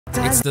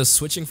It's the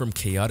switching from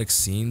chaotic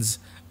scenes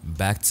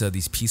back to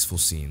these peaceful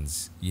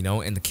scenes, you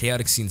know, and the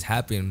chaotic scenes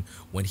happen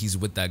when he's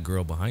with that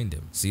girl behind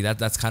him. See,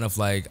 that's kind of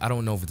like, I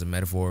don't know if it's a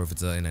metaphor, if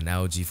it's an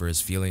analogy for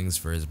his feelings,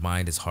 for his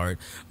mind, his heart,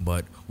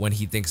 but when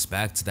he thinks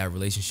back to that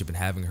relationship and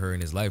having her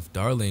in his life,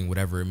 darling,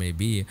 whatever it may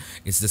be,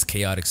 it's this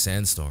chaotic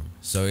sandstorm.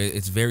 So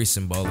it's very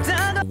symbolic.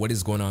 What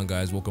is going on,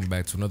 guys? Welcome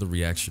back to another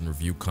reaction,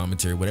 review,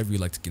 commentary, whatever you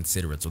like to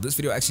consider it. So this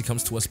video actually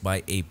comes to us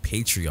by a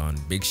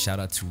Patreon. Big shout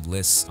out to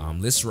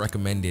𝗦𝗨𝗣𝗣𝗢𝗧. 𝗦𝗨𝗧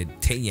recommended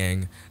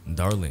Taeyang,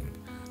 Darling.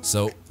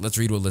 So let's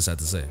read what 𝗦𝗨𝗧 had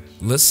to say.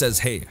 𝗦𝗨𝗧 says,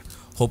 hey,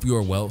 hope you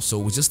are well. So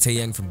it was just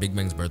Taeyang from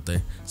𝗦𝗦𝗢𝗥𝗧's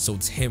birthday. So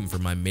it's him for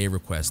my May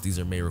request. These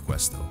are May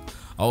requests though.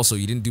 Also,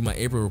 you didn't do my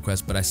April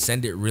request, but I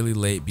sent it really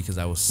late because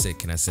I was sick.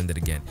 Can I send it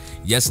again?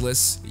 Yes,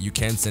 𝗦𝗨𝗧, you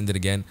can send it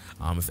again.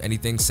 If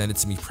anything, send it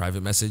to me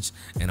private message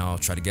and I'll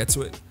try to get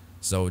to it.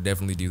 So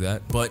definitely do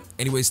that. But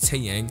anyways,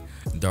 Taeyang,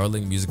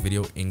 Darling music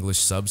video, English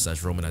sub /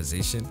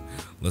 romanization.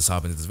 Let's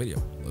hop into this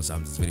video.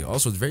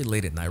 Also, it's very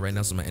late at night right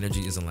now, so my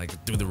energy isn't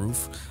like through the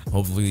roof.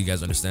 Hopefully you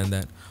guys understand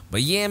that.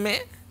 But yeah, man,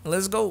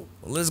 let's go.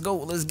 Let's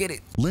get it.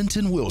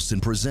 Linton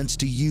Wilson presents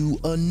to you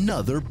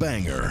another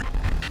banger.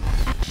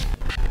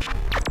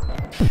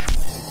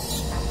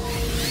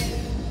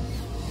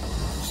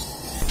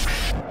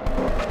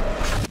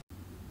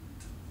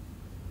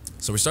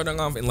 So we're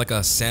starting off in like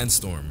a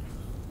sandstorm.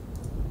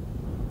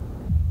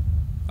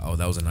 Oh,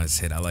 that was a nice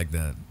hit. I like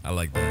that.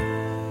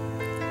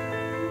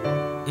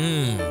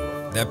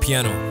 That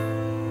piano.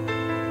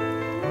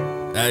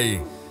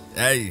 Hey.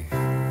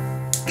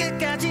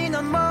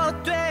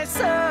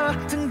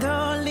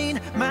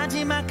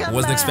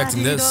 Wasn't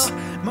expecting this. For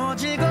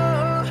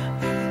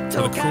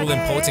the cruel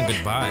and potent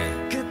goodbye.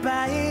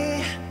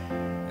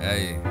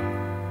 Hey.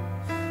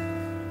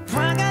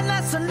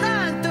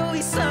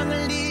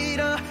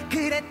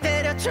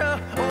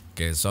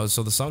 Okay, so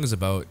the song is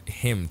about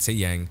him,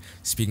 Taeyang,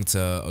 speaking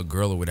to a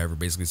girl or whatever,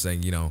 basically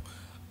saying, you know,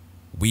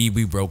 we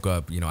broke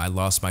up, you know, I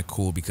lost my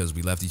cool because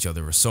we left each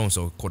other, or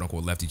so-and-so,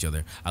 quote-unquote, left each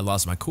other. I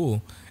lost my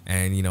cool,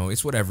 and, you know,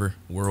 it's whatever.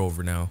 We're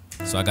over now,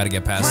 so I gotta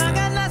get past that.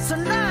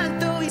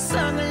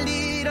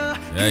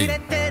 Hey.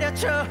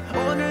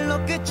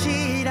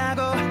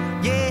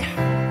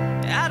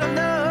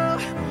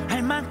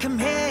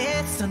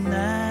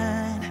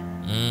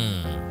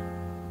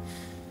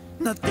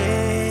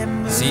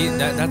 See,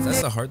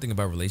 that's the hard thing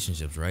about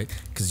relationships, right?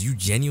 Because you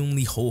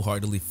genuinely,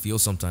 wholeheartedly feel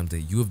sometimes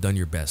that you have done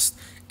your best,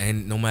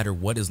 and no matter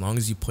what, as long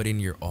as you put in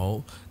your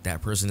all,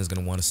 that person is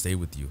going to want to stay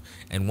with you.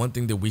 And one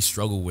thing that we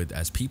struggle with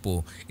as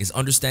people is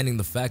understanding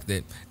the fact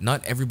that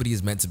not everybody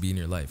is meant to be in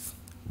your life,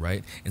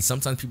 right? And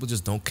sometimes people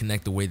just don't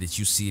connect the way that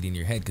you see it in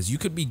your head, because you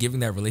could be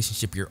giving that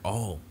relationship your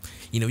all.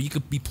 You know, you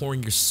could be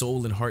pouring your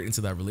soul and heart into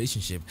that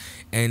relationship,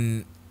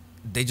 and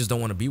they just don't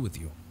want to be with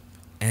you.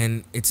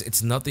 And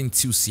it's nothing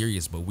too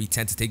serious, but we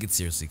tend to take it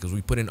seriously because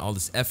we put in all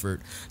this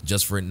effort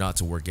just for it not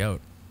to work out.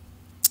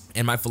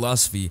 And my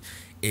philosophy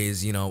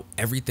is, you know,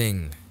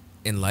 everything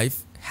in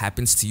life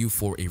happens to you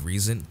for a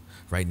reason,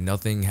 right?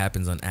 Nothing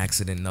happens on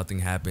accident. Nothing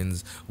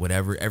happens,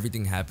 whatever.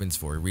 Everything happens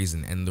for a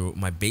reason. And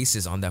my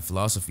basis on that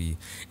philosophy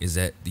is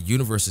that the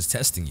universe is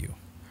testing you,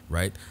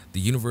 right? The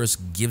universe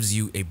gives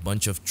you a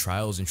bunch of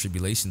trials and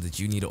tribulations that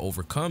you need to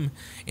overcome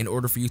in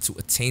order for you to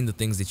attain the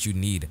things that you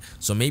need.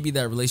 So maybe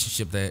that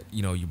relationship that,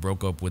 you know, you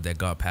broke up with, that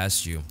got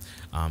past you,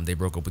 they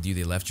broke up with you,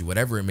 they left you,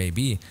 whatever it may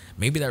be,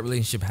 maybe that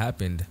relationship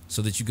happened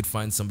so that you could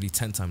find somebody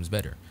 10 times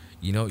better.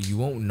 You know, you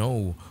won't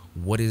know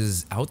what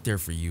is out there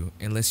for you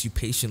unless you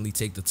patiently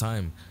take the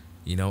time,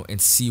 you know, and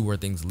see where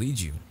things lead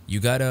you. You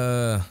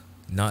gotta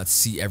not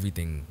see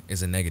everything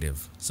as a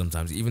negative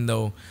sometimes, even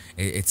though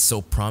it's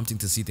so prompting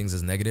to see things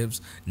as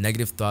negatives.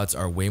 Negative thoughts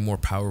are way more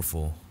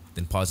powerful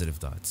than positive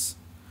thoughts,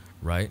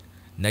 right?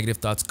 Negative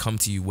thoughts come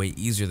to you way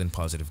easier than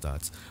positive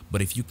thoughts.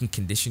 But if you can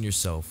condition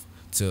yourself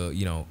to,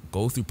 you know,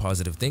 go through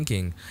positive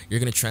thinking, you're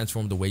going to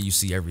transform the way you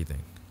see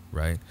everything,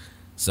 right?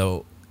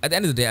 So at the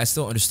end of the day, I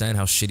still understand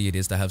how shitty it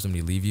is to have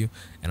somebody leave you.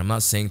 And I'm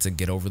not saying to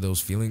get over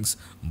those feelings,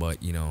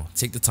 but, you know,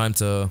 take the time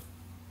to,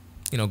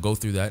 you know, go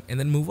through that and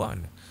then move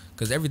on.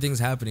 Because everything's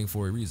happening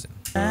for a reason.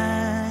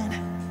 I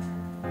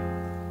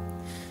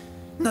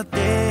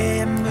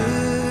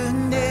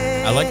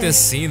like this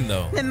scene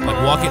though.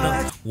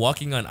 Like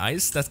walking on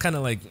ice. That's kind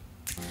of like,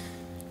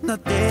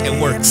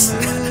 it works.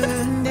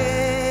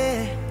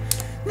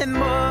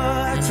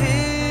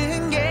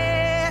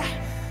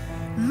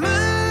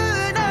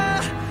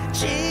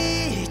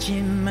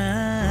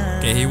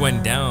 Okay, he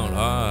went down.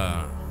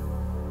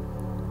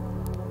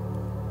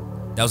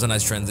 That was a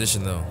nice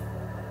transition though.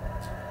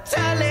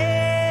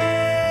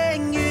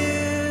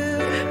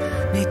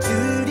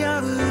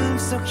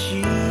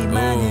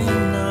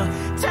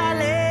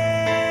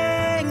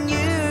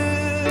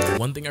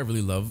 One thing I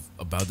really love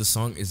about the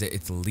song is that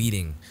it's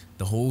leading.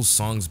 The whole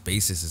song's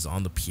basis is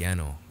on the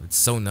piano. It's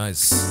so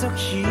nice.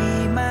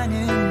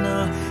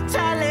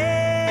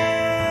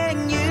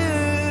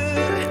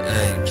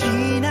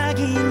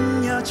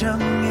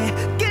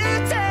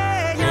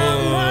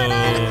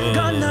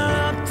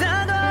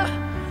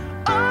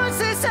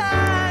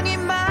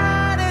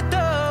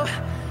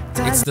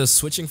 It's the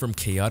switching from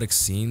chaotic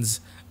scenes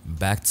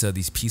back to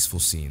these peaceful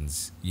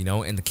scenes, you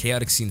know, and the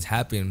chaotic scenes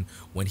happen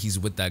when he's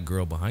with that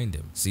girl behind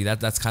him. See,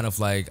 that's kind of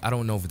like, I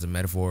don't know if it's a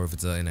metaphor, if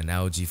it's an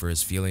analogy for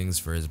his feelings,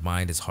 for his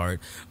mind, his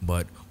heart,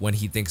 but when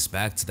he thinks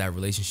back to that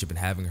relationship and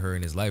having her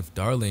in his life,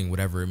 darling,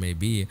 whatever it may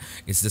be,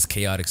 it's this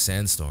chaotic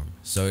sandstorm.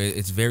 So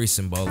it's very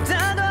symbolic.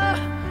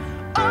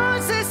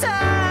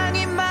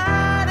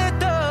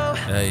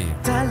 Hey.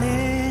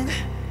 Darling,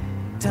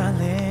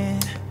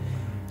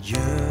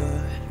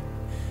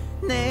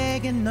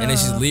 And then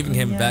she's leaving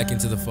him back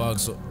into the fog.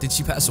 So did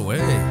she pass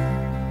away?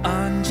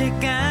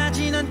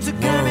 언제까지 넌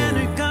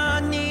툭하면을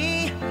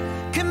거니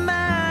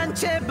그만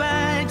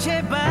제발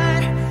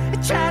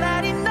제발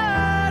차라리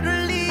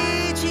너를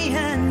잊지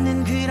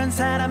않는 그런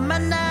사람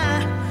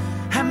만나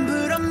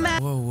함부로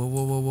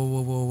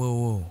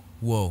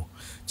Whoa.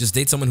 Just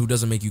date someone who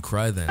doesn't make you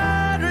cry then.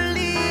 너를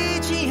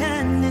잊지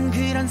않는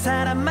그런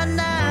사람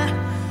만나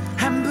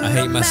함부로 I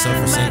hate myself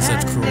for saying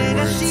such cruel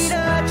내가 words.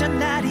 싫어져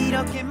날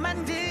이렇게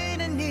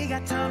만드는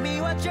네가 더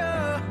미워져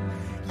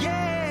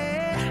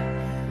yeah.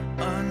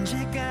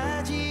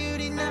 언제까지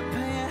우린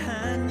아파야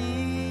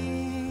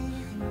하니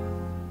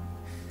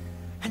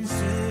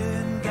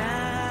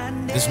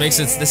한순간 This makes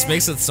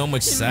it so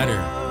much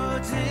sadder.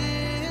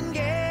 모든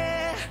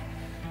게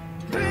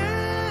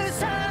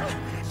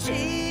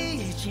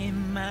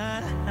무서워지지만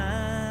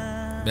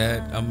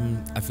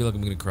Man, I feel like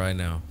I'm gonna cry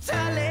now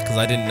because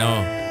I didn't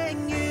know.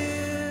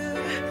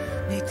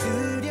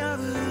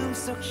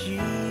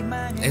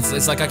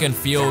 It's like I can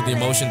feel the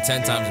emotion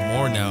 10 times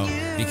more now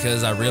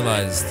because I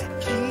realized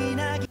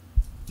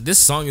this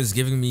song is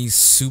giving me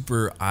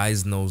super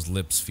eyes, nose,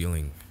 lips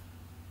feeling.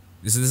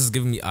 This is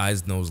giving me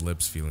eyes, nose,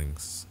 lips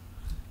feelings.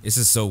 This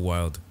is so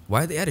wild.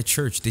 Why are they at a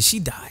church? Did she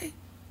die?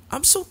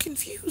 I'm so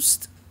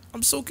confused.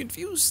 Did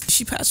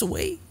she pass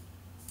away?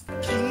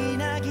 Because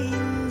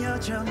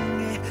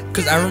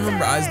I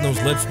remember eyes,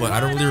 nose, lips, but I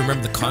don't really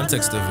remember the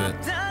context of it.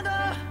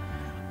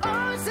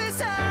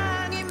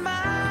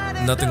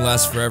 Nothing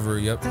lasts forever,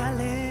 yep.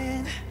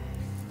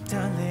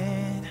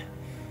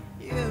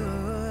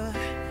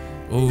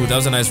 Ooh, that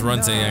was a nice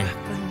run, Taeyang.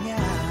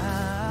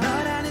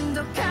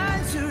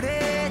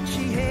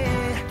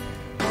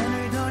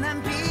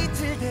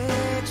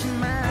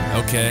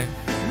 Okay.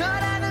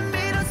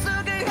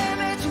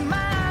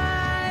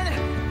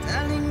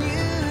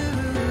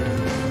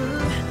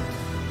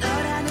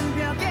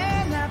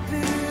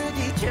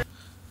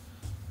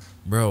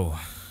 Bro,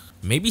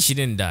 maybe she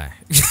didn't die.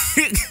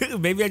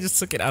 Maybe I just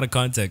took it out of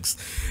context.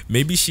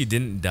 Maybe she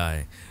didn't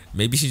die.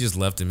 Maybe she just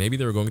left it. Maybe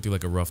they were going through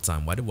like a rough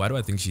time. Why do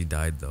I think she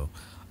died though?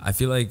 I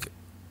feel like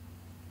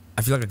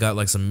I got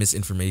like some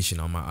misinformation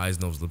on my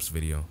eyes, nose, lips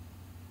video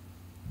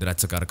that I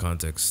took out of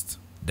context.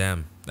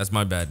 Damn, that's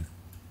my bad.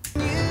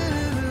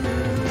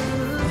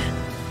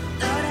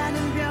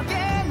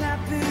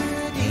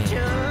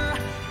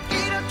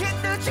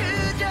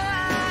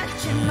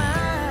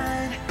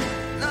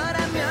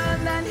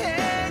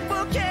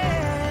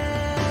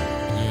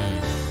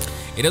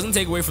 It doesn't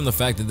take away from the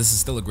fact that this is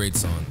still a great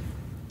song.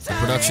 The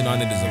production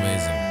on it is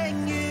amazing.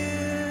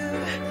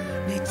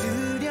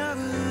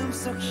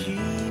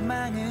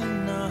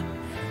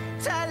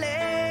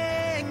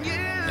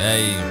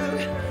 Hey.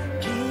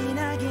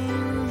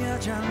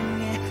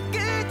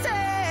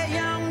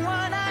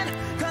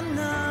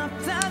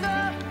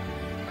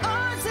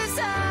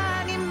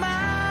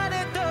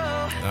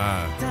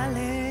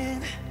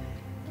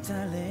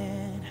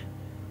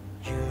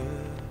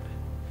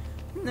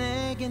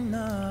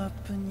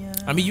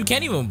 I mean, you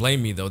can't even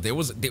blame me though. They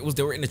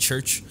were in a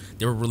church.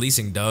 They were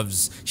releasing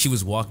doves. She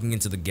was walking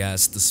into the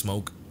gas, the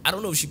smoke. I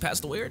don't know if she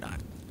passed away or not.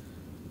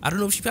 I don't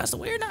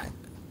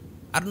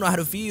know how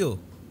to feel.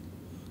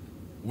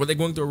 Were they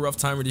going through a rough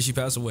time or did she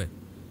pass away?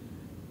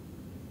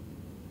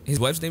 His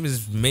wife's name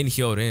is Min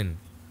Hyo-rin.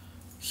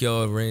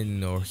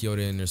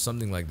 Hyo-rin or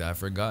something like that. I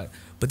forgot.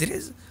 But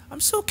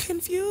I'm so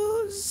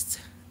confused.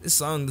 This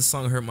song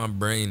hurt my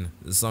brain.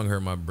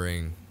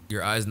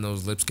 Your eyes,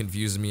 nose, lips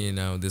confuse me, and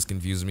now this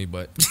confuses me,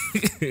 but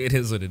it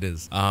is what it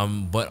is.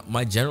 But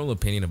my general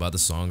opinion about the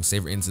song, say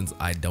for instance,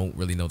 I don't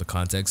really know the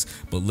context,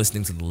 but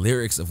listening to the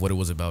lyrics of what it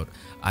was about,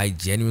 I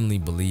genuinely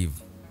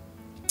believe,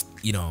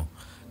 you know,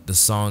 the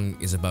song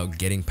is about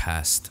getting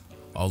past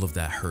all of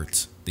that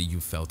hurt that you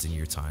felt in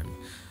your time.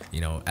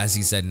 You know, as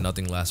he said,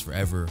 nothing lasts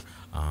forever.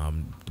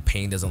 The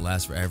pain doesn't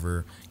last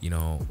forever. You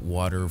know,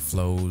 water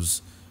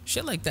flows.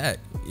 Shit like that,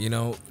 you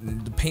know,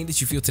 the pain that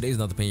you feel today is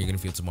not the pain you're gonna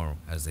feel tomorrow,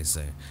 as they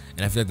say.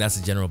 And I feel like that's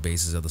the general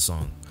basis of the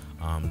song.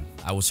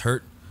 I was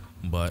hurt,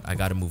 but I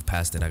gotta move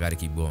past it. I gotta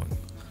keep going.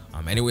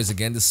 Anyways,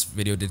 again, this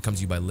video did come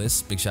to you by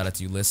Liz. Big shout out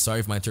to you, Liz. Sorry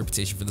if my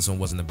interpretation for this one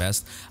wasn't the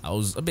best. I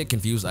was a bit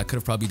confused. I could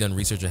have probably done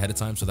research ahead of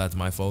time, so that's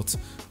my fault.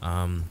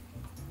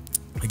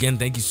 Again,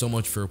 thank you so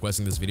much for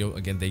requesting this video.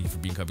 Again, thank you for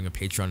becoming a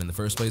patron in the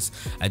first place.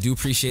 I do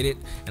appreciate it,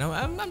 and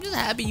I'm just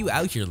happy you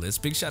out here, Liz.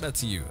 Big shout out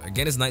to you.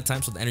 Again, it's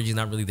nighttime, so the energy is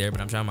not really there, but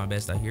I'm trying my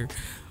best out here.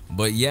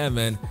 But yeah,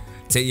 man,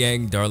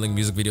 Taeyang, darling,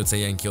 music video,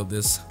 Taeyang killed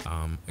this.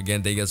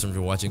 Again, thank you guys so much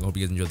for watching. Hope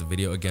you guys enjoyed the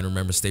video. Again,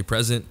 remember, stay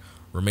present,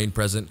 remain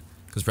present,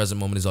 Because present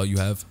moment is all you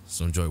have,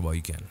 so enjoy it while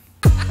you can.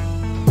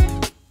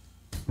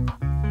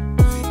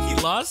 He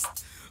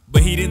lost,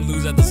 but he didn't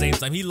lose at the same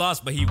time. He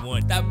lost, but he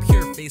won. That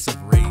pure face of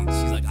rage.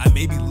 She's like, I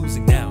may be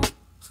losing now.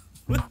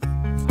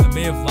 I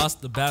may have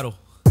lost the battle,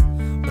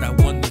 but I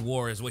won the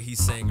war, is what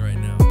he's saying right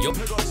now. Yup.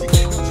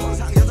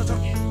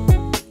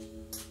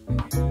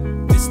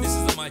 This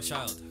isn't my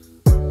child.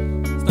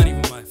 It's not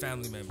even my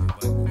family member,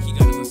 but he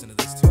got